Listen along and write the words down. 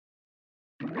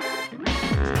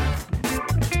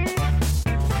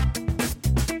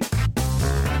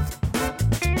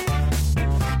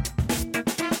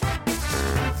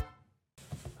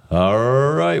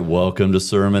All right, welcome to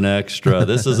Sermon Extra.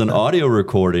 This is an audio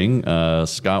recording.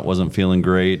 Scott wasn't feeling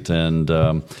great, and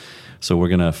so we're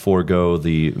going to forego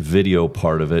the video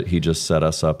part of it. He just set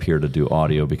us up here to do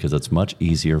audio because it's much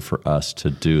easier for us to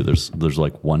do. There's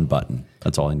like one button.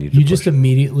 That's all I need to You push. just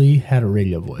immediately had a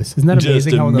radio voice. Isn't that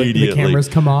amazing how the cameras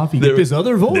come off? You get this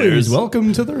other voice.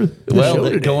 Welcome to the show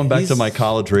today. Going back to my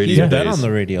college radio He's days. been on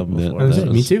the radio before.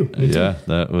 Me too. Yeah,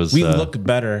 that was... We look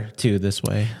better, too, this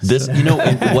way.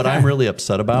 And what I'm really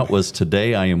upset about was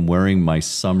today I am wearing my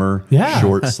summer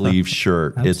short sleeve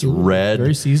shirt. Absolutely. It's red.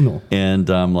 Very seasonal.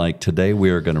 And I'm like, today we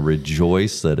are going to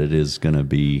rejoice that it is going to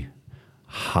be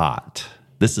hot.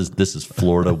 This is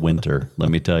Florida winter, let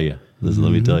me tell you.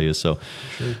 Let me tell you. So,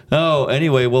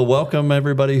 anyway, well, welcome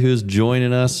everybody who's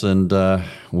joining us, and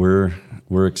we're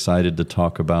excited to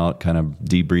talk about, kind of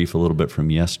debrief a little bit from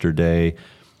yesterday.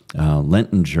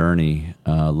 Lenten journey.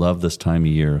 Love this time of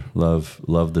year. Love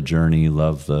the journey.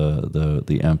 Love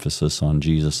the emphasis on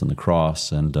Jesus and the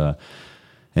cross, and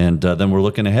then we're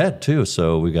looking ahead too.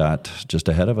 So we got just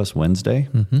ahead of us Wednesday,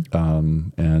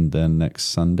 and then next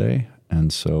Sunday,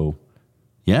 and so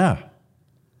yeah.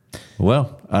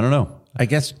 Well, I don't know. I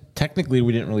guess technically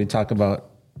we didn't really talk about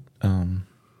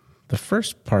the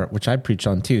first part, which I preach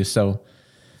on too. So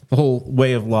the whole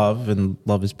way of love, and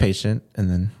love is patient, and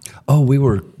then we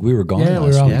were gone. Yeah, we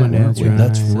were last off Monday.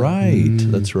 That's right.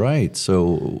 That's right.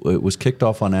 So it was kicked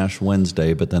off on Ash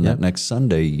Wednesday, but then that next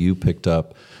Sunday you picked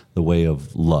up the way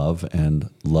of love, and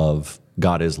love.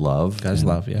 God is love. God is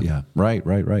love. Yeah. Yeah.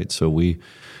 Right. So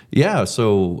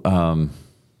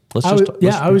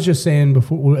I was just saying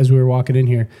before, as we were walking in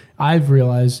here, I've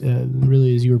realized,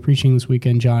 really, as you were preaching this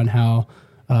weekend, John, how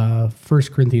 1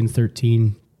 Corinthians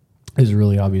 13 is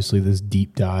really obviously this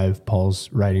deep dive.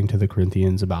 Paul's writing to the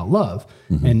Corinthians about love.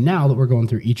 And now that we're going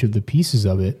through each of the pieces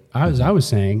of it, as I was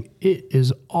saying, it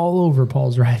is all over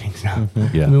Paul's writings now.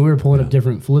 Yeah. I mean, we were pulling up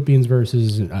different Philippians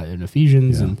verses and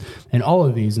Ephesians and all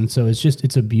of these. And so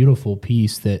it's a beautiful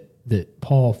piece that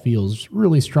Paul feels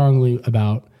really strongly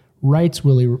about, writes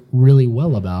really, really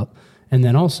well about, and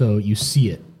then also you see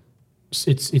it.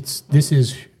 This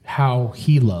is how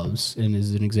he loves and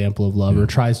is an example of love or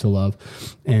tries to love,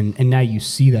 and now you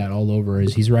see that all over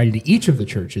as he's writing to each of the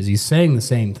churches. He's saying the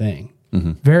same thing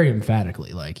very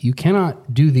emphatically, like, you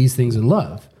cannot do these things in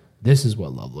love. This is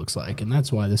what love looks like, and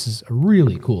that's why this is a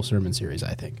really cool sermon series,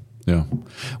 I think. Yeah.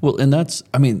 Well, and that's,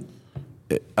 I mean,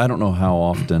 I don't know how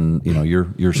often,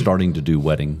 you're starting to do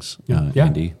weddings,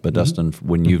 Andy, but Dustin,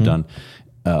 when you've done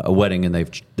a wedding and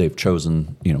they've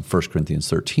chosen, 1 Corinthians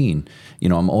 13,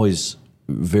 I'm always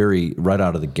very right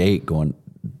out of the gate going,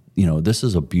 this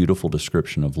is a beautiful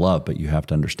description of love, but you have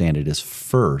to understand it is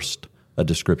first a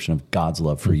description of God's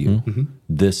love for you.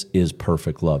 This is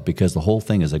perfect love, because the whole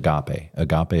thing is agape.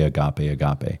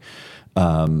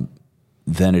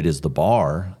 Then it is the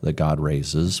bar that God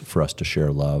raises for us to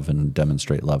share love and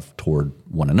demonstrate love toward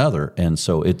one another. And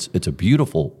so it's a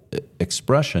beautiful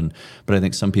expression, but I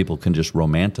think some people can just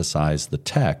romanticize the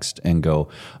text and go,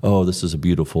 oh, this is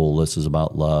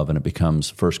about love. And it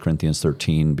becomes 1 Corinthians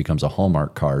 13 becomes a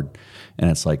Hallmark card. And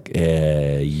it's like,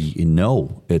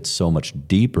 no, it's so much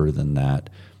deeper than that.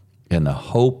 And the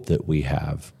hope that we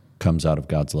have comes out of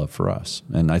God's love for us.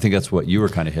 And I think that's what you were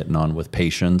kind of hitting on with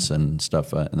patience and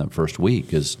stuff in that first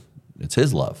week, is it's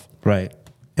his love. Right.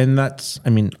 And that's,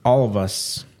 all of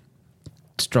us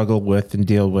struggle with and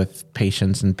deal with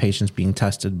patience and patience being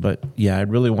tested. But yeah, I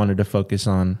really wanted to focus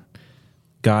on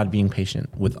God being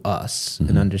patient with us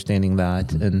and understanding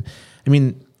that. And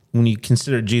when you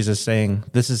consider Jesus saying,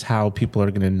 this is how people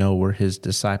are going to know we're his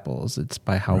disciples, it's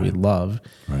by how we love.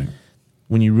 Right.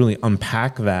 When you really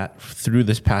unpack that through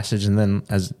this passage, and then,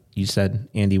 as you said,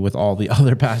 Andy, with all the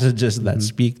other passages that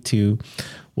speak to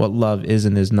what love is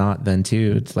and is not, then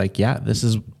too, it's like, this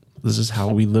is how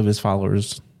we live as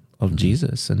followers of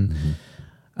Jesus. And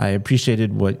I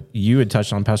appreciated what you had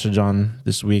touched on, Pastor John,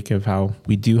 this week, of how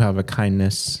we do have a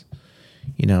kindness.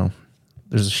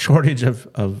 There's a shortage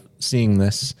of seeing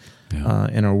this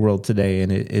in our world today, and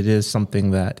it is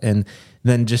something that, and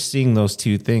then just seeing those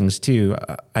two things too,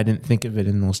 I didn't think of it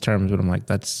in those terms, but I'm like,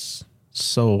 that's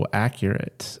so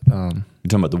accurate. You're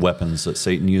talking about the weapons that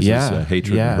Satan uses,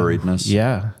 hatred and hurriedness.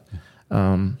 Yeah.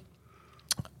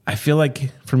 I feel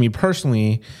like for me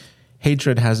personally,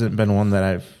 hatred hasn't been one that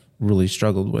I've really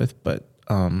struggled with, but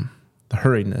the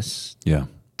hurriedness,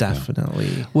 definitely.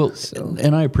 Yeah. Well,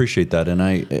 and I appreciate that.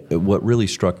 And what really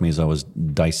struck me as I was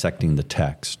dissecting the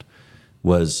text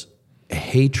was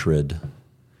hatred.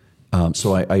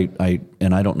 So I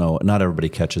don't know. Not everybody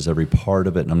catches every part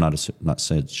of it, and I'm not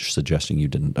suggesting you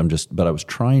didn't. But I was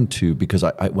trying to, because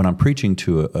when I'm preaching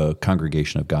to a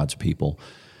congregation of God's people,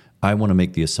 I want to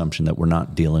make the assumption that we're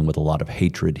not dealing with a lot of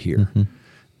hatred here.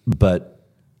 But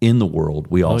in the world,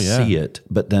 we all see it.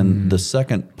 But then the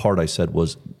second part I said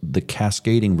was the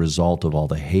cascading result of all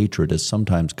the hatred is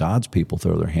sometimes God's people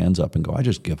throw their hands up and go, I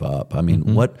just give up. I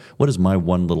mean, what is my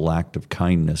one little act of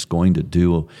kindness going to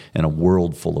do in a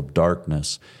world full of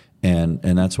darkness? And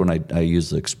that's when I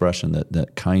use the expression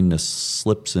that kindness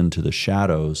slips into the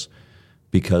shadows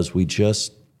because we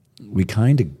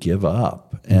kind of give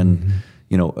up. And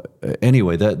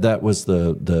anyway, that was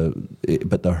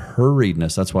but the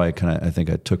hurriedness, that's why I think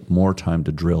I took more time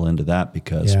to drill into that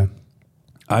because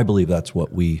I believe that's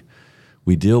what we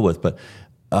deal with. But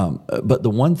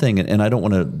the one thing, and I don't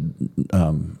want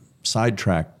to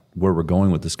sidetrack where we're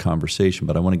going with this conversation,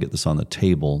 but I want to get this on the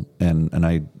table,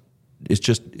 and it's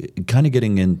just kind of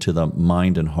getting into the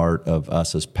mind and heart of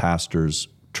us as pastors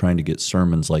trying to get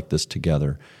sermons like this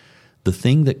together. The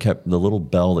thing the little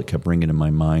bell that kept ringing in my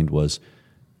mind was,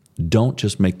 don't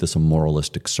just make this a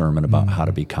moralistic sermon about how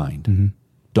to be kind.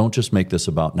 Don't just make this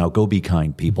about, now go be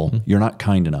kind, people. You're not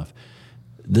kind enough.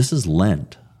 This is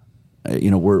Lent.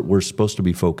 We're supposed to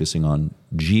be focusing on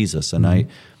Jesus,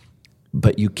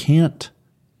 but you can't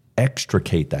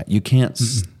extricate that. You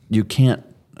can't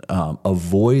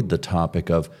avoid the topic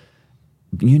of,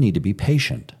 you need to be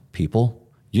patient, people.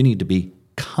 You need to be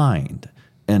kind.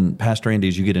 And Pastor Andy,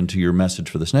 as you get into your message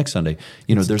for this next Sunday,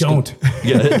 don't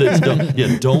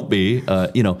be,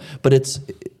 but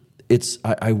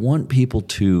I want people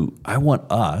to, I want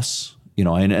us,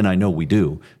 and I know we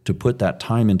do, to put that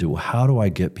time into how do I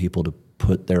get people to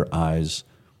put their eyes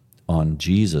on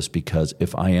Jesus? Because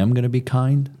if I am going to be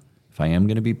kind, if I am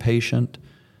going to be patient,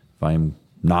 if I'm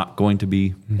not going to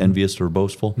be envious or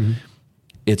boastful,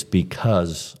 it's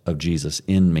because of Jesus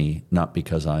in me, not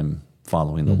because I'm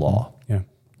following the law. Yeah.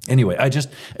 Anyway,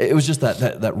 it was just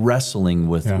that wrestling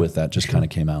with that just kind of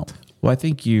came out. Well,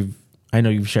 I know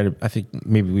you've shared it. I think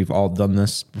maybe we've all done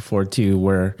this before too,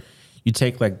 where you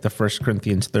take like the 1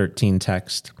 Corinthians 13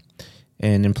 text,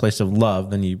 and in place of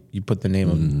love, then you put the name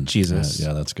of Jesus.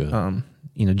 Yeah, that's good.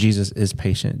 Jesus is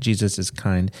patient. Jesus is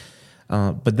kind.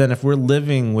 But then if we're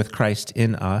living with Christ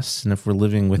in us, and if we're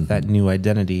living with that new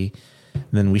identity,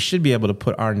 then we should be able to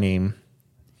put our name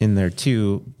in there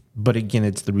too. But again,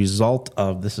 it's the result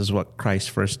of this is what Christ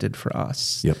first did for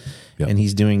us. Yep. And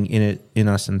he's doing in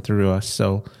us and through us.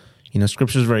 So,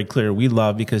 Scripture is very clear. We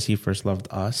love because he first loved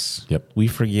us. Yep. We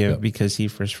forgive because he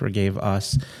first forgave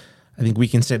us. I think we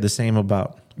can say the same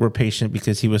about we're patient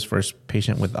because he was first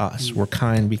patient with us. We're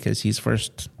kind because he's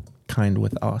first kind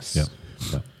with us.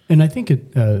 Yep. And I think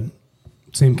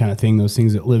same kind of thing, those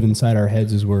things that live inside our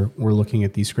heads as we're looking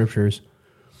at these scriptures.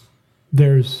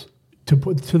 There's, to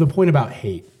the point about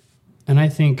hate, and I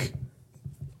think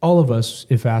all of us,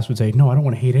 if asked, would say, no, I don't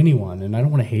want to hate anyone, and I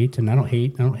don't want to hate, and I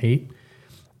don't hate.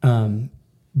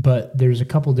 But there's a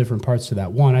couple different parts to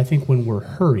that. One, I think when we're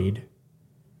hurried,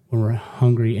 when we're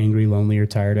hungry, angry, lonely, or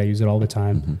tired, I use it all the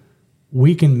time,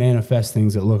 we can manifest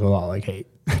things that look a lot like hate.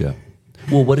 Yeah.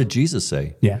 Well, what did Jesus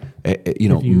say? Yeah.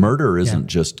 Murder isn't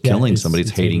just killing somebody, it's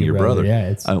hating your brother.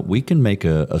 Yeah, we can make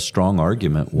a strong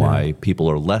argument why people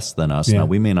are less than us. Now,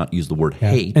 we may not use the word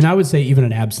hate. And I would say even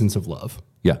an absence of love.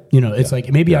 Yeah. It's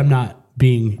like maybe I'm not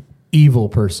being evil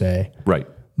per se. Right.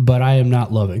 But I am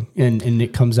not loving. And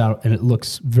it comes out and it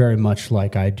looks very much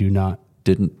like I do not.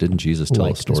 Didn't Jesus tell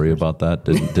like a story about that?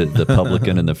 Did the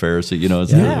publican and the Pharisee,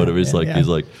 whatever.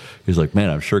 He's like, man,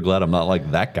 I'm sure glad I'm not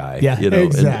like that guy. Yeah,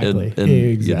 exactly.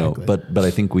 Exactly. But I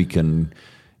think we can,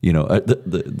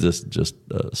 this just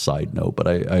a side note, but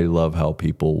I love how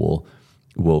people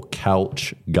will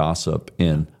couch gossip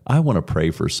in, I want to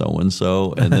pray for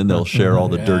so-and-so, and then they'll share all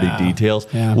the dirty details.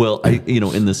 Yeah. Well,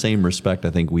 in the same respect, I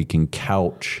think we can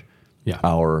couch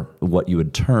our, what you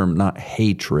would term, not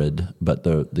hatred, but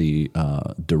the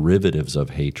derivatives of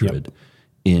hatred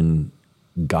in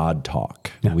God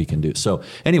talk. We can do. So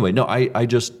anyway, no, I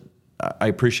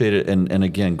appreciate it. And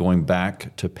again, going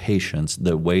back to patience,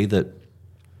 the way that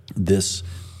this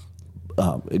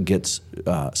gets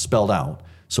spelled out.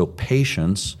 So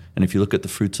patience, and if you look at the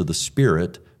fruits of the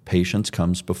Spirit, patience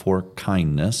comes before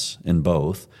kindness in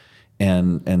both.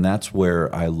 And that's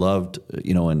where I loved,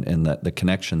 and that the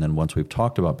connection then once we've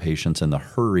talked about patience and the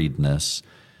hurriedness,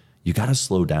 you got to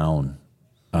slow down.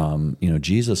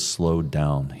 Jesus slowed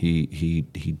down. He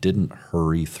didn't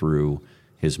hurry through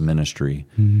his ministry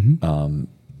in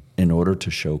order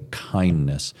to show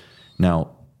kindness.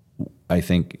 Now, I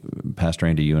think, Pastor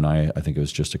Andy, you and I think it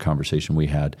was just a conversation we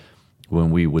had when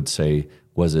we would say,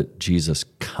 was it Jesus'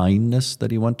 kindness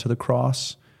that he went to the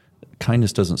cross?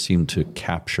 kindness doesn't seem to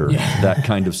capture that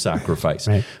kind of sacrifice.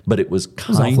 Right. But it was kindness.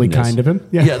 That was awfully kind of him.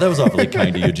 Yeah, that was awfully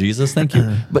kind of you, Jesus. Thank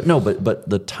you. But no, but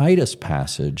the Titus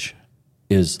passage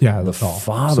is the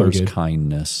Father's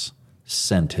kindness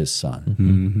sent his Son.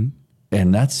 Mm-hmm.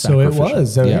 And that's so sacrificial. it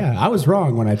was. So I was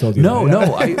wrong when I told you that.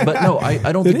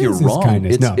 I don't think you're wrong.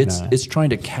 Kindness. It's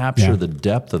trying to capture the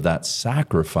depth of that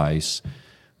sacrifice,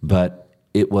 but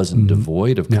it wasn't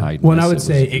devoid of kindness. Well, and I would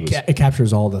say it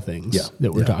captures all the things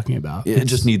that we're talking about. It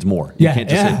just needs more. You can't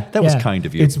just say, that was kind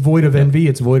of you. It's void of envy.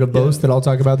 It's void of boast that I'll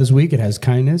talk about this week. It has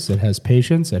kindness. It has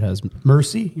patience. It has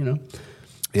mercy,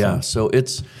 Yeah, so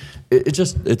it's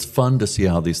fun to see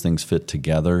how these things fit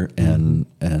together, and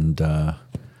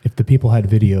if the people had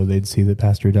video, they'd see that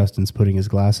Pastor Dustin's putting his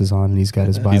glasses on and he's got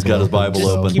his Bible. He's got his Bible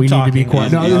open. We need to be quiet.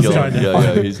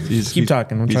 Keep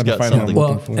talking. I'm trying to find something.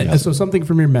 Well, so something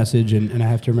from your message, and I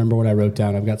have to remember what I wrote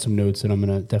down. I've got some notes, and I'm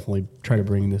going to definitely try to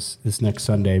bring this next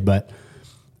Sunday. But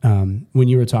when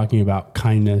you were talking about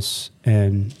kindness,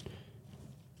 and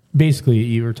basically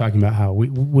you were talking about how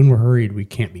when we're hurried, we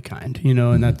can't be kind,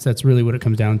 and that's really what it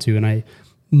comes down to. And I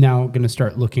now going to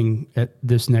start looking at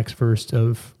this next verse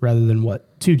of rather than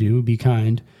what to do, be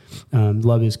kind.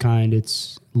 Love is kind.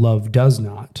 It's love does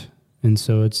not. And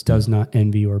so it's does not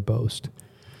envy or boast.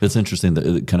 It's interesting that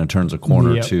it kind of turns a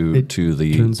corner to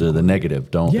the negative.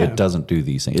 It doesn't do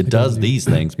these things. It does these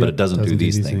things, but it doesn't do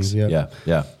these things.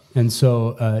 Yeah. And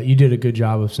so you did a good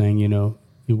job of saying,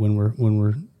 when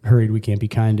we're hurried, we can't be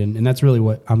kind. And that's really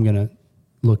what I'm going to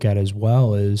look at as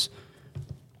well is,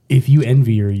 if you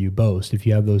envy or you boast, if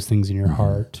you have those things in your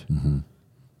heart,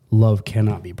 love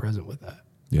cannot be present with that.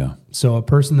 Yeah. So a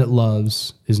person that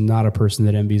loves is not a person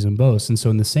that envies and boasts. And so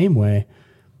in the same way,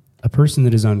 a person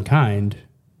that is unkind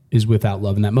is without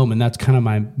love in that moment. That's kind of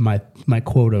my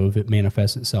quote of it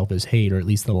manifests itself as hate, or at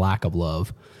least the lack of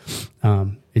love.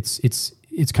 It's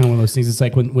kind of one of those things. It's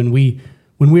like when we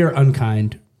are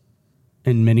unkind,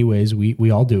 in many ways,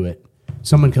 we all do it.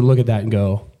 Someone can look at that and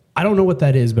go, I don't know what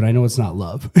that is, but I know it's not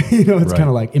love. It's kind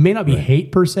of like, it may not be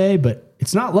hate per se, but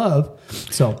it's not love.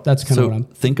 So that's kind of what I'm...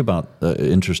 Think about,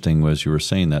 interesting as you were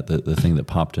saying that, the thing that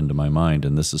popped into my mind,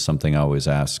 and this is something I always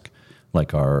ask,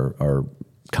 like our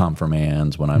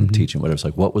confirmands when I'm teaching, whatever, it's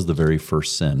like, what was the very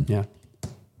first sin? Yeah.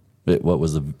 What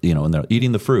was and they're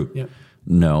eating the fruit. Yep.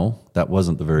 No, that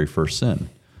wasn't the very first sin.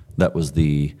 That was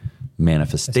the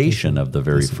manifestation of the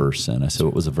very first sin. So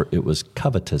it was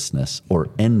covetousness or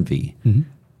envy.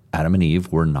 Adam and Eve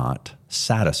were not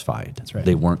satisfied. That's right.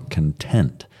 They weren't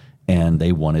content, and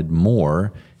they wanted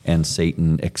more, and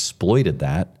Satan exploited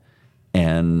that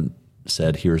and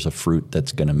said, here's a fruit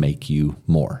that's going to make you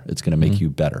more. It's going to make you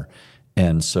better.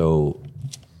 And so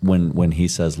when he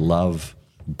says love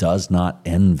does not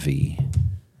envy,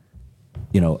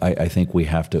 I think we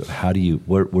have to,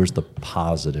 where's the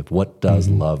positive? What does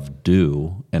love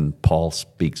do? And Paul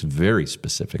speaks very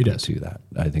specifically to that.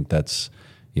 I think that's,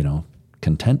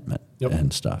 contentment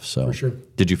and stuff. So, for sure.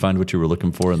 Did you find what you were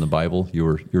looking for in the Bible?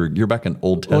 You're back in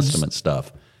Old Testament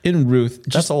stuff. In Ruth,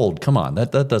 that's old. Come on,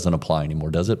 that doesn't apply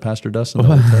anymore, does it, Pastor Dustin?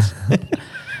 Old Testament?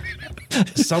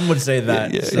 Some would say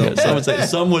that.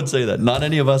 Some would say that. Not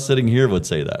any of us sitting here would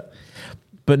say that.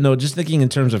 But no, just thinking in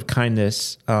terms of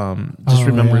kindness.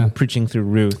 Remember preaching through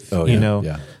Ruth.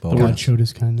 God showed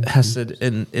his kindness. Hesed,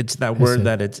 and it's that word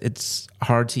that it's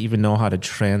hard to even know how to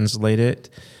translate it.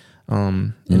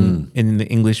 In the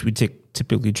English, we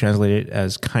typically translate it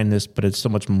as kindness, but it's so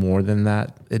much more than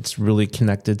that. It's really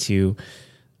connected to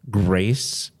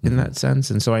grace in that sense.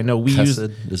 And so I know we use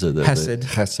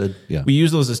Hesed. Yeah. We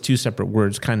use those as two separate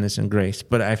words, kindness and grace.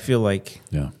 But I feel like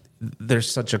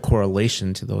there's such a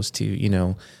correlation to those two.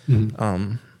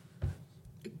 To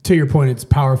your point, it's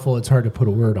powerful. It's hard to put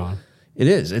a word on. It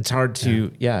is. It's hard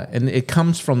to, and it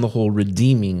comes from the whole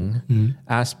redeeming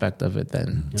aspect of it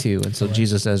then too. And so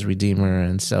Jesus as Redeemer,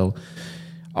 and so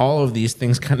all of these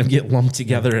things kind of get lumped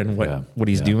together in what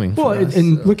he's doing. Well,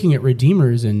 and looking at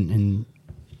Redeemers and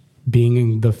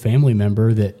being the family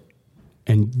member that,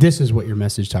 and this is what your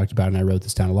message talked about, and I wrote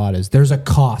this down a lot, is there's a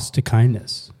cost to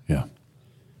kindness. Yeah.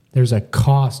 There's a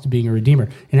cost to being a Redeemer.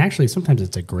 And actually, sometimes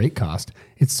it's a great cost.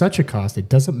 It's such a cost, it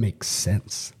doesn't make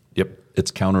sense. Yep. It's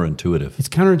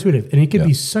counterintuitive. And it could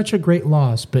be such a great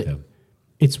loss, but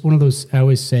it's one of those, I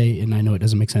always say, and I know it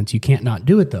doesn't make sense, you can't not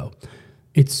do it though.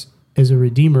 It's, as a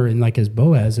Redeemer and like as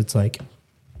Boaz, it's like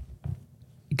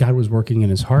God was working in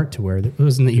his heart to where it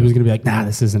wasn't that he was going to be like, nah,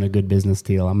 this isn't a good business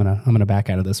deal. I'm gonna back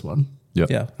out of this one. Yep.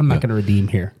 Yeah. I'm not going to redeem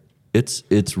here.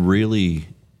 It's really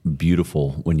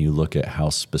beautiful when you look at how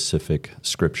specific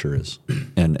Scripture is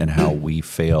and how we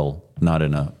fail, not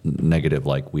in a negative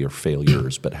like we are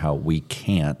failures, but how we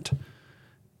can't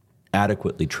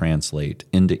adequately translate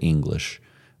into English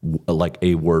like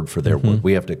a word for their word.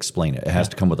 We have to explain it. It has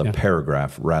to come with a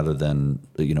paragraph rather than,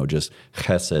 just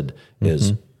chesed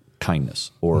is kindness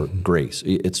or grace.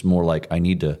 It's more like I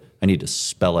need to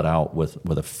spell it out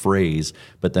with a phrase,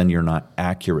 but then you're not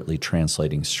accurately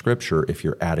translating scripture if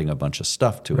you're adding a bunch of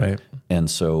stuff to it. And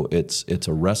so it's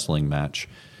a wrestling match.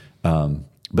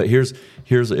 But here's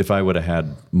if I would have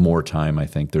had more time, I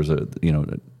think there's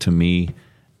to me,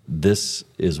 this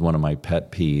is one of my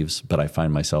pet peeves, but I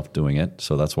find myself doing it,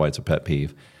 so that's why it's a pet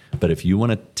peeve. But if you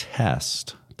want to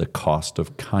test the cost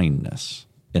of kindness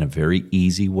in a very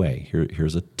easy way,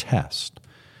 here's a test.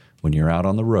 When you're out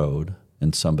on the road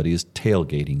and somebody is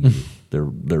tailgating you,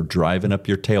 they're driving up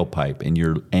your tailpipe and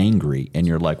you're angry and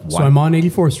you're like, why? So I'm on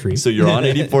 84th Street. So you're on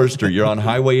 84th Street, you're on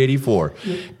Highway 84,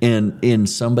 and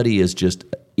somebody is just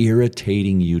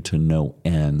irritating you to no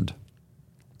end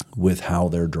with how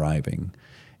they're driving.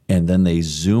 And then they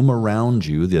zoom around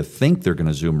you. They think they're going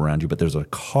to zoom around you, but there's a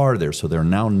car there, so they're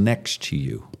now next to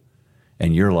you.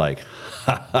 And you're like,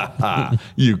 ha, ha, ha,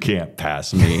 you can't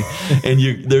pass me. And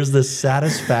there's this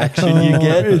satisfaction you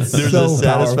get. There's so a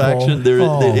satisfaction.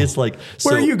 It's like,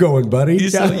 where are you going, buddy?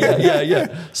 So,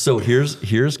 yeah. So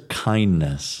here's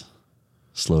kindness.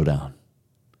 Slow down.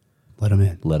 Let him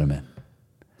in. Let him in.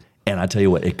 And I tell you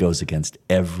what, it goes against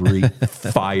every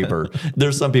fiber.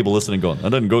 There's some people listening going, that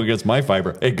doesn't go against my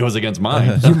fiber. It goes against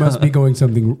mine. You must be going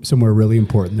somewhere really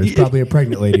important. There's probably a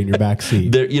pregnant lady in your back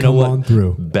seat. You know what? On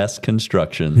through. Best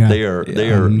construction. Yeah. They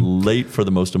are late for the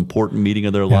most important meeting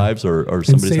of their lives, or somebody's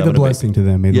and say having the blessing to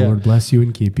them. May the Lord bless you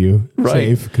and keep you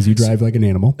safe, because you drive like an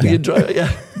animal.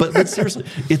 Yeah. But seriously,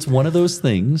 it's one of those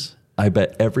things. I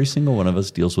bet every single one of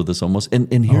us deals with this almost.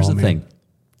 And here's the thing.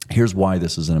 Here's why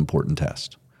this is an important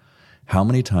test. How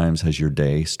many times has your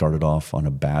day started off on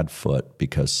a bad foot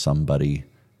because somebody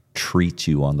treats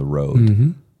you on the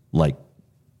road like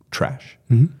trash?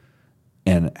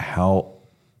 And how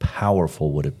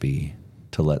powerful would it be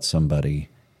to let somebody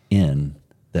in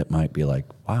that might be like,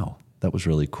 wow, that was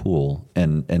really cool,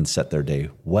 and set their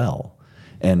day well?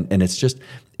 And it's just,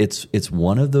 it's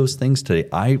one of those things today.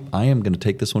 I am going to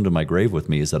take this one to my grave with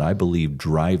me, is that I believe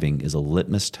driving is a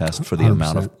litmus test for the 100%.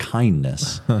 Amount of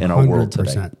kindness in our world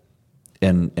today.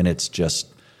 And it's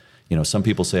just, some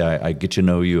people say, I get to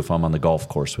know you if I'm on the golf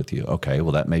course with you. Okay,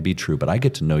 well, that may be true, but I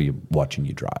get to know you watching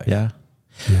you drive. Yeah.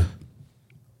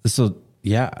 So,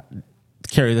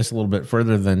 carry this a little bit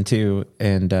further then too.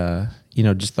 And,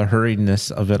 just the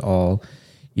hurriedness of it all,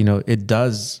 it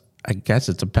does, I guess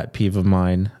it's a pet peeve of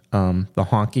mine. The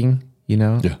honking,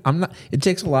 it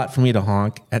takes a lot for me to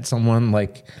honk at someone.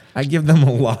 Like, I give them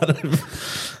a lot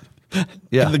of...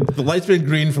 The light's been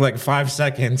green for like 5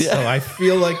 seconds, so I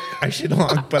feel like I should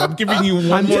honk, but I'm giving you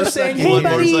one more second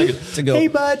to go. Hey,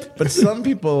 bud. But some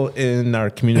people in our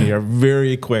community are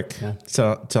very quick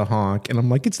to honk, and I'm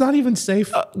like, it's not even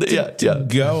safe to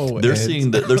go. They're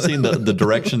seeing the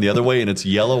direction the other way, and it's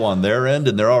yellow on their end,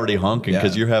 and they're already honking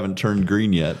because you haven't turned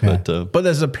green yet. But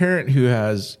as a parent who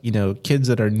has kids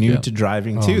that are new to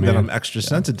driving too, then I'm extra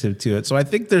sensitive to it. So I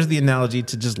think there's the analogy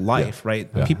to just life, right?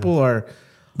 Yeah. People are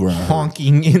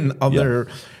honking in other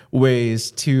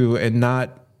ways too, and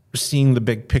not seeing the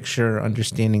big picture,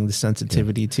 understanding the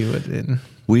sensitivity to it. And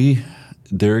we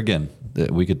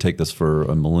could take this for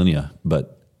a millennia,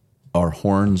 but our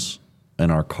horns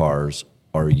and our cars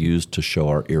are used to show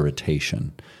our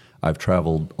irritation. I've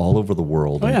traveled all over the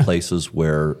world in places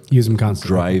where use them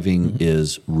constantly. Driving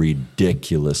is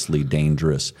ridiculously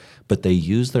dangerous, but they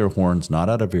use their horns not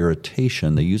out of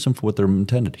irritation. They use them for what they're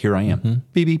intended. Here I am.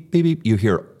 Beep, beep, beep, beep. You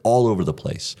hear all over the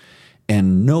place,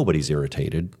 and nobody's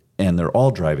irritated, and they're all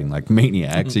driving like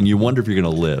maniacs, and you wonder if you're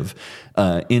going to live.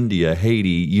 India, Haiti,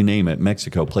 you name it,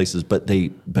 Mexico, places. But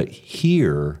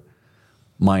here,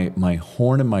 my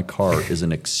horn in my car is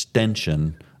an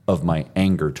extension of my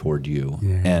anger toward you,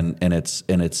 and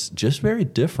it's just very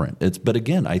different. But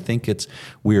again, I think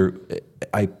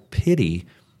I pity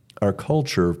our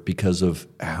culture because of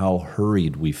how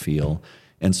hurried we feel.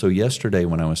 And so yesterday,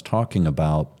 when I was talking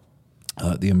about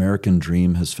the American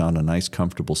dream has found a nice,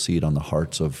 comfortable seat on the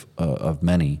hearts of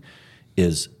many,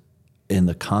 is in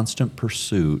the constant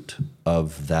pursuit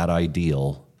of that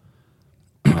ideal.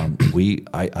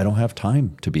 I don't have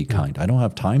time to be kind. I don't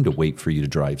have time to wait for you to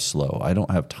drive slow. I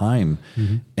don't have time.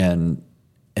 And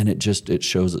it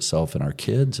shows itself in our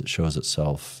kids. It shows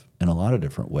itself in a lot of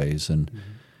different ways. And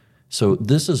so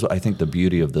this is, I think, the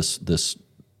beauty of this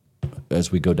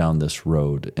as we go down this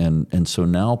road. And so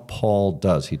now Paul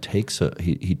does. He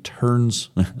turns,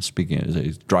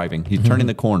 he's driving, he's turning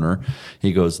the corner.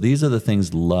 He goes, these are the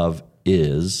things love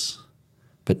is,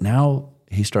 but now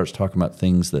he starts talking about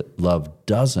things that love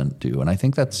doesn't do. And I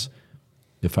think that's,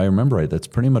 if I remember right, that's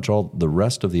pretty much all the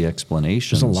rest of the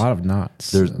explanations. There's a lot of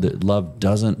knots. That love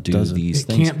doesn't do these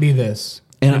things. It can't be this.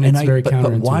 And it's very but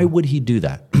counterintuitive. why would he do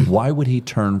that? Why would he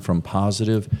turn from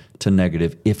positive to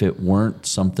negative if it weren't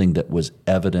something that was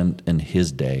evident in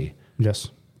his day? Yes.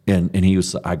 And he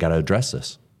was, I got to address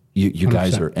this. You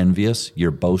guys 100%. are envious.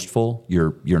 You're boastful.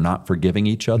 You're not forgiving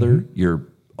each other. You're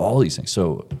all these things.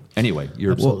 So anyway,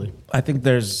 Absolutely. Well, I think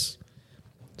there's,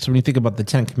 so when you think about the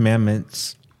 10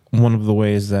 Commandments, one of the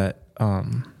ways that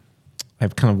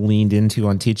I've kind of leaned into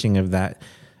on teaching of that,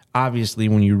 obviously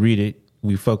when you read it,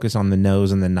 we focus on the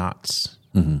no's and the nots,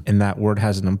 and that word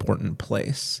has an important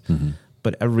place.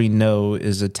 But every no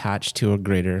is attached to a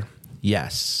greater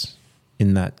yes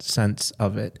in that sense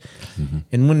of it.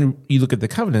 And when you look at the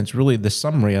covenants, really the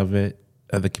summary of it,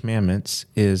 of the commandments,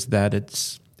 is that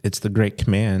it's the great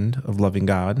command of loving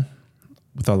God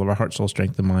with all of our heart, soul,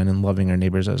 strength, and mind, and loving our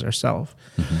neighbors as ourselves.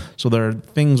 So there are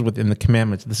things within the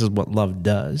commandments. This is what love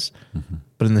does.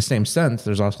 But in the same sense,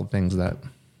 there's also things that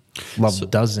love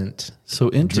doesn't.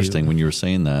 So interesting when you were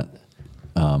saying that.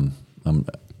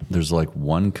 There's like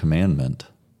one commandment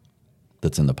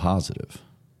that's in the positive.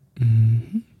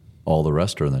 All the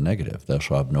rest are in the negative. Thou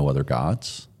shalt have no other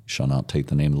gods. You shall not take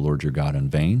the name of the Lord your God in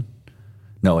vain.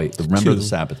 No, wait, remember the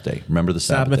Sabbath day. Remember the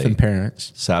Sabbath day. And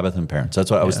parents. Sabbath and parents.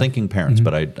 That's what I was thinking, parents,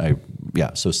 but I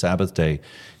so Sabbath day,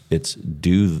 it's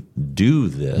do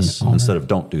this instead of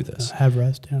don't do this. Have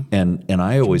rest, yeah. And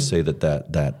I always say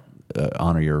that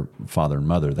honor your father and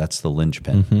mother, that's the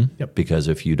linchpin. Yep. Because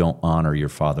if you don't honor your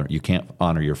father, you can't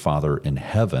honor your father in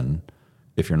heaven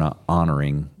if you're not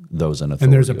honoring those in authority.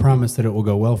 And there's a promise that it will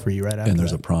go well for you right after And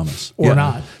there's that. a promise. Or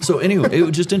not. So anyway, it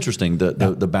was just interesting,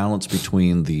 the balance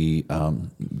between the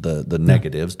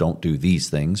negatives, don't do these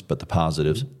things, but the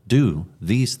positives, do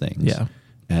these things. Yeah.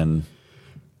 And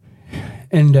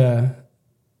a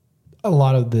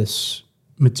lot of this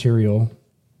material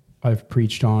I've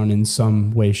preached on in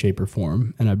some way, shape, or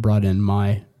form, and I brought in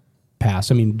my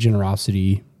past. I mean,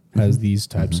 generosity has these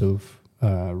types of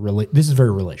this is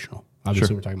very relational.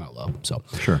 Obviously, we're talking about love. So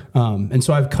Sure. And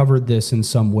so I've covered this in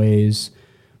some ways,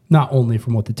 not only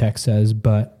from what the text says,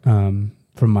 but from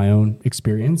my own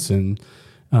experience. And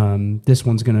this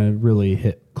one's going to really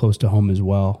hit close to home as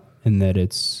well, in that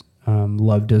it's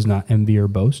love does not envy or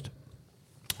boast.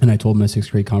 And I told my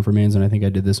 6th grade confirmands, and I think I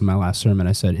did this in my last sermon,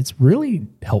 I said, it's really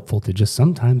helpful to just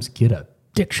sometimes get a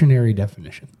dictionary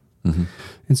definition. And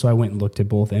so I went and looked at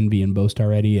both envy and boast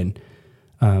already. And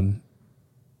I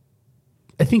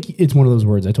think it's one of those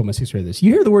words. I told my 6th grade this.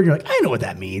 You hear the word, you're like, I know what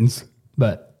that means.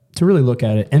 But to really look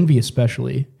at it, envy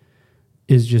especially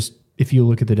is just, if you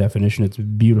look at the definition, it's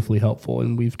beautifully helpful.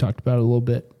 And we've talked about it a little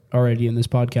bit already in this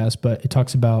podcast, but it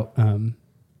talks about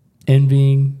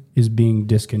envying is being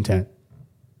discontent,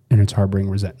 and it's harboring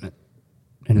resentment.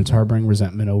 And it's harboring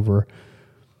resentment over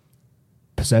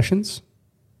possessions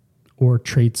or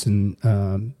traits and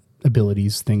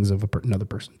abilities, things of another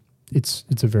person. It's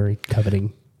a very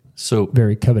coveting,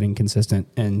 consistent,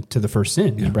 and to the first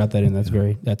sin. You brought that in.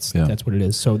 That's that's what it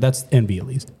is. So that's envy, at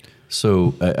least.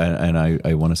 So, and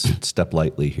I want to step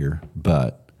lightly here,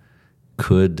 but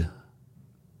could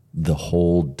the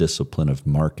whole discipline of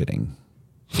marketing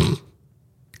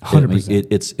 100%.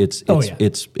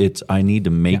 It's I need to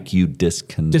make you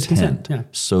discontent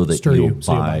so that you'll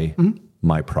buy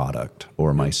my product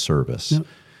or my service. Yep.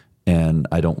 And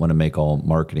I don't want to make all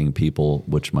marketing people,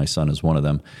 which my son is one of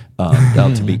them,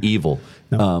 out to be evil.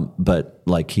 No. But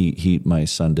like my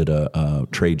son did a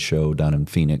trade show down in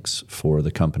Phoenix for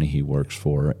the company he works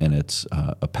for, and it's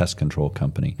a pest control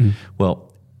company. Well,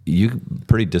 you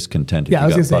pretty discontent if you got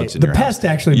bugs in your house. The pest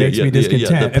actually makes me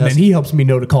discontent, and then he helps me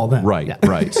know to call them. Right,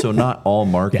 right. So not all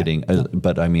marketing,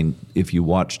 but I mean, if you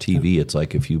watch TV, it's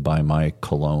like if you buy my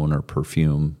cologne or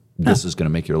perfume, this is going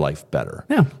to make your life better,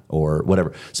 or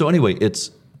whatever. So anyway,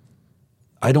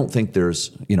 I don't think there's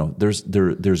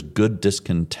good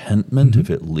discontentment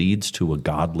if it leads to a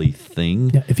godly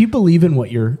thing. Yeah, if you believe in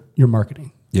what you're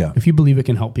marketing. Yeah. If you believe it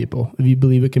can help people, if you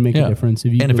believe it can make a difference,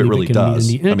 if you and if it really does,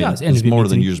 it does. It's more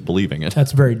than you just believing it.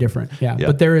 That's very different. Yeah.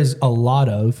 But there is a lot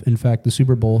of, in fact, the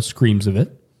Super Bowl screams of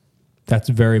it. That's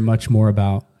very much more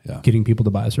about getting people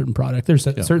to buy a certain product. There's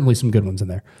certainly some good ones in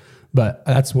there. But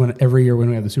that's when every year when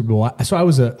we have the Super Bowl. So I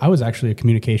was actually a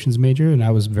communications major, and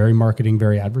I was very marketing,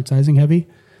 very advertising heavy.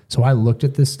 So I looked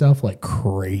at this stuff like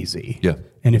crazy. Yeah.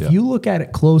 And if you look at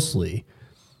it closely,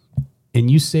 and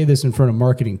you say this in front of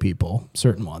marketing people,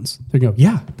 certain ones, they're going to go,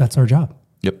 yeah, that's our job.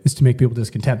 Yep. Is to make people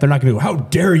discontent. They're not going to go, how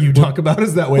dare you talk about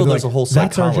us that way? Well, there's a whole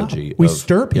psychology. We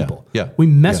stir people. Yeah. We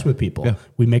mess with people. Yeah.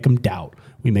 We make them doubt.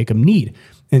 We make them need.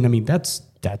 And I mean, that's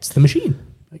the machine.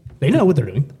 Like, they know what they're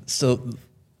doing. So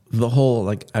the whole,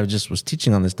 like, I just was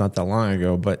teaching on this not that long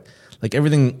ago, but like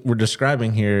everything we're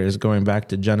describing here is going back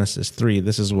to Genesis 3.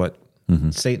 This is what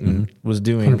Satan was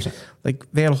doing. 100%. Like,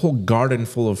 they had a whole garden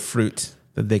full of fruit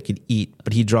that they could eat,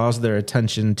 but he draws their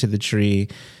attention to the tree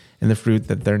and the fruit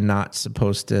that they're not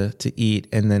supposed to eat,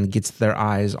 and then gets their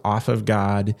eyes off of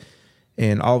God.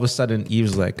 And all of a sudden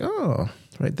Eve's like, oh,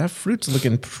 right, that fruit's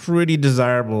looking pretty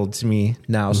desirable to me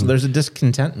now. So there's a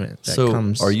discontentment that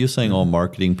comes. Are you saying all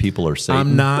marketing people are Satan?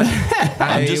 I'm not.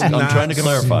 I'm trying to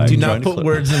clarify. Do not put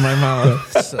words in my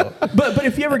mouth. So. But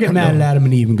if you ever get mad at Adam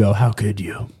and Eve and go, how could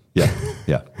you?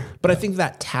 Yeah. But I think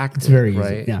that tactic, It's very easy.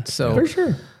 right? Yeah, So for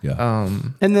sure. Yeah.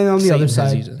 And then on the Satan other has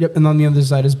side, used it. and on the other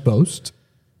side is boast,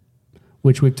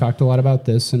 which we've talked a lot about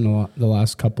this in the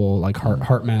last couple, like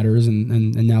heart matters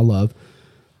and now love,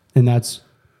 and that's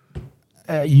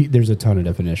there's a ton of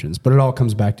definitions, but it all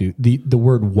comes back to the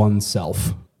word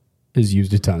oneself is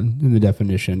used a ton in the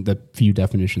definition, the few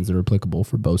definitions that are applicable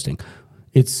for boasting.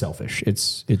 It's selfish.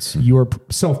 It's your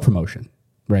self promotion.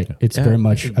 Right. It's very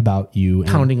much about you.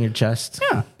 Pounding your chest.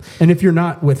 Yeah. And if you're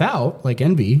not without, like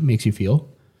envy makes you feel,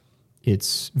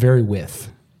 it's very with,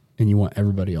 and you want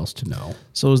everybody else to know.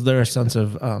 So is there a sense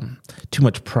of too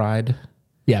much pride?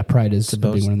 Yeah. Pride is a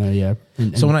big one in there. Yeah.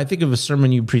 And So when I think of a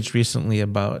sermon you preached recently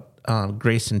about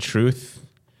grace and truth,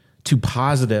 two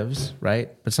positives, right?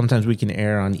 But sometimes we can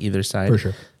err on either side. For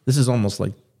sure. This is almost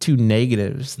like two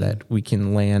negatives that we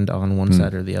can land on one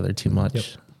side or the other too much. Yep.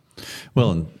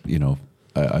 Well, and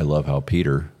I love how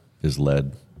Peter is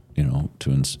led,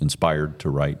 to inspired to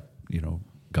write,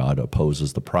 God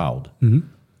opposes the proud,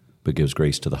 but gives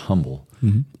grace to the humble.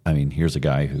 I mean, here's a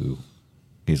guy who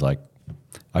he's like,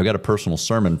 I've got a personal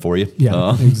sermon for you.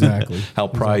 Yeah, exactly. How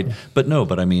pride,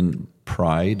 but I mean,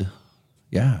 pride,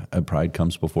 pride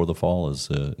comes before the fall, as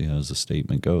the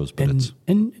statement goes. But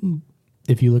and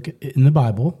if you look in the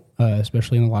Bible,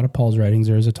 especially in a lot of Paul's writings,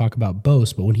 there is a talk about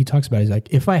boast. But when he talks about it, he's like,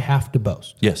 if I have to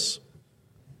boast, yes,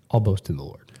 I'll boast in the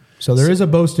Lord. So there is a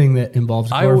boasting that involves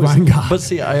glorifying God. But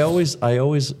see, I always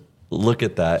look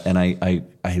at that, and I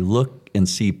look and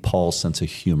see Paul's sense of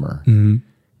humor.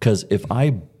 Because if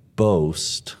I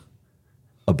boast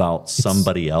about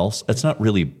somebody else, it's not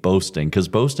really boasting, because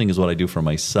boasting is what I do for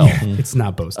myself. It's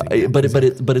not boasting.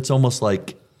 But it's almost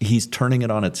like he's turning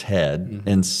it on its head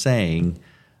and saying,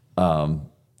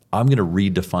 I'm going to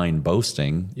redefine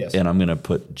boasting, and I'm going to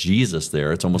put Jesus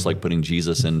there. It's almost like putting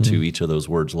Jesus into each of those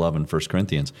words, love in 1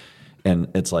 Corinthians. And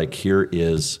it's like, here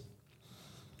is,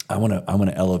 I want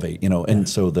to elevate, and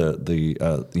so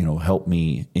the help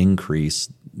me increase,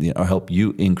 help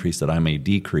you increase that I may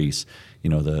decrease,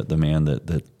 the man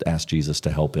that asked Jesus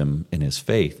to help him in his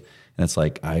faith. And it's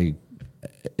like,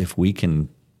 if we can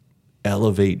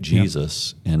elevate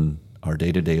Jesus in our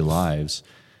day-to-day lives,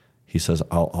 he says,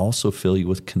 I'll also fill you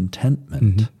with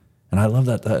contentment. And I love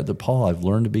that, the Paul, I've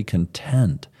learned to be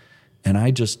content. And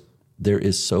there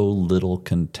is so little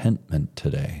contentment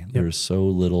today. There's so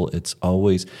little, it's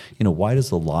always, why does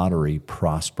the lottery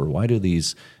prosper? Why do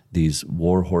these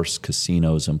warhorse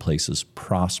casinos and places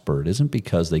prosper? It isn't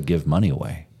because they give money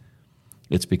away.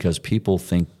 It's because people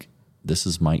think this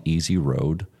is my easy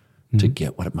road to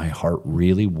get what my heart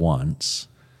really wants.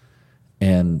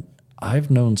 And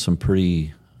I've known some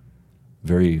pretty,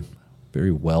 very,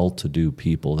 very well-to-do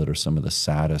people that are some of the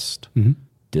saddest,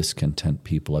 discontent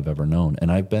people I've ever known.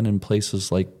 And I've been in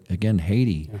places like, again,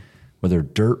 Haiti, where they're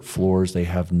dirt floors, they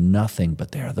have nothing,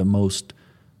 but they're the most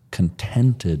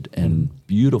contented and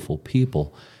beautiful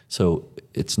people. So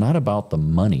it's not about the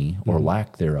money or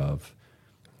lack thereof.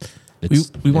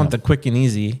 We want the quick and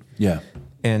easy. Yeah.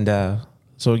 And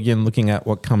so again, looking at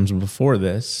what comes before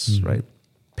this, right?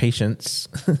 Patience.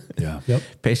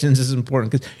 Patience is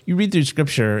important, because you read through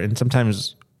scripture and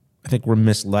sometimes I think we're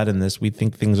misled in this. We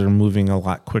think things are moving a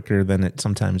lot quicker than it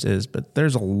sometimes is, but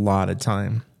there's a lot of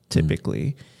time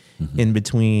typically in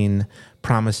between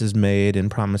promises made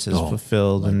and promises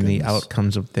fulfilled and the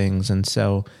outcomes of things. And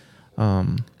so,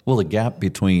 well, the gap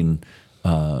between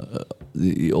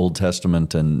the Old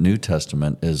Testament and New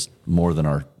Testament is more than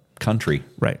our country.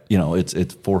 Right.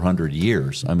 It's 400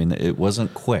 years. I mean, it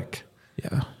wasn't quick.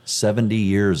 70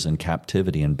 years in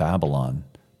captivity in Babylon.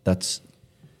 That's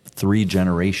 3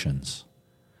 generations.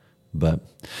 But,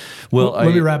 let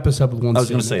me wrap this up with one. I was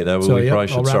going to say that we probably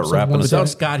should start wrapping this up. Without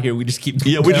Scott here, we just keep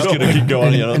Yeah, we're just going to keep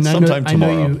going. Sometime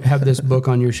tomorrow. I know you have this book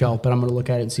on your shelf, but I'm going to look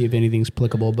at it and see if anything's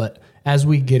applicable. But as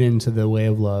we get into the way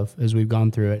of love, as we've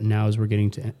gone through it, and now as we're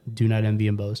getting to do not envy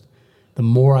and boast, the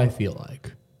more I feel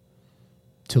like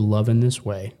to love in this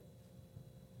way,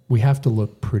 we have to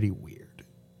look pretty weird.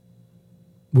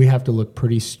 we have to look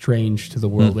pretty strange to the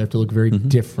world. We have to look very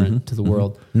different to the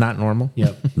world. Not normal.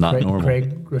 Yep. Not normal.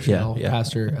 Craig Rochelle, Yeah.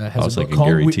 pastor, I has was a book thinking called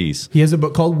Gary Teese. He has a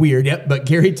book called Weird. Yep. But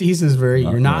Gary Teese is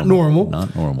you're not normal.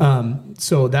 Not normal.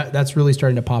 So that's really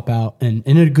starting to pop out, and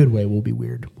in a good way. We'll be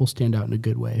weird. We'll stand out in a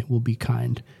good way. We'll be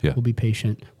kind. Yeah. We'll be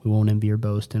patient. We won't envy or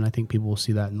boast, and I think people will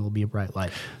see that, and it'll be a bright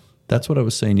light. That's what I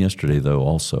was saying yesterday, though,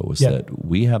 also, was Yeah. that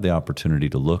we have the opportunity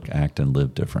to look, act, and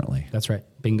live differently. That's right.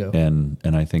 Bingo. And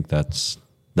I think that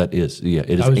is it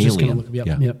is I was just going alien. to look. Yep.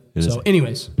 Yeah, Yep. it is. So,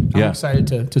 anyways, I'm Yeah.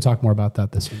 excited to talk more about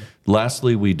that this year.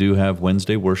 Lastly, we do have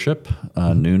Wednesday worship,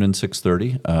 noon and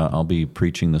 6:30. I'll be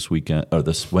preaching this weekend or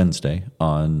this Wednesday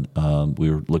on. We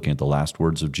were looking at the last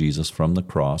words of Jesus from the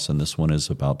cross, and this one is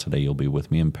about today. You'll be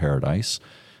with me in paradise.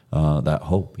 That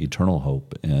hope, eternal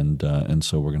hope, and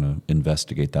so we're going to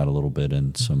investigate that a little bit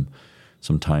and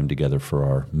some time together for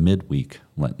our midweek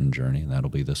Lenten journey, and that'll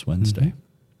be this Wednesday.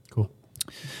 Cool.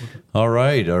 All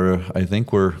right, I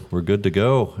think we're good to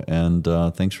go, and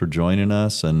thanks for joining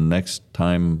us. And next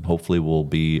time, hopefully, we'll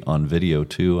be on video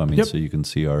too. I mean, Yep. so you can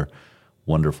see our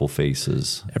wonderful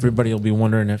faces. Everybody will be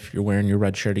wondering if you're wearing your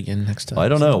red shirt again next time. I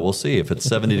don't know. We'll see. If it's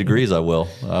 70 degrees, I will.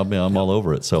 I'm all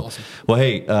over it. So, well,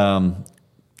 hey.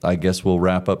 I guess we'll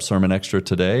wrap up Sermon Extra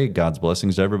today. God's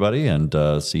blessings to everybody, and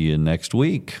see you next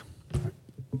week.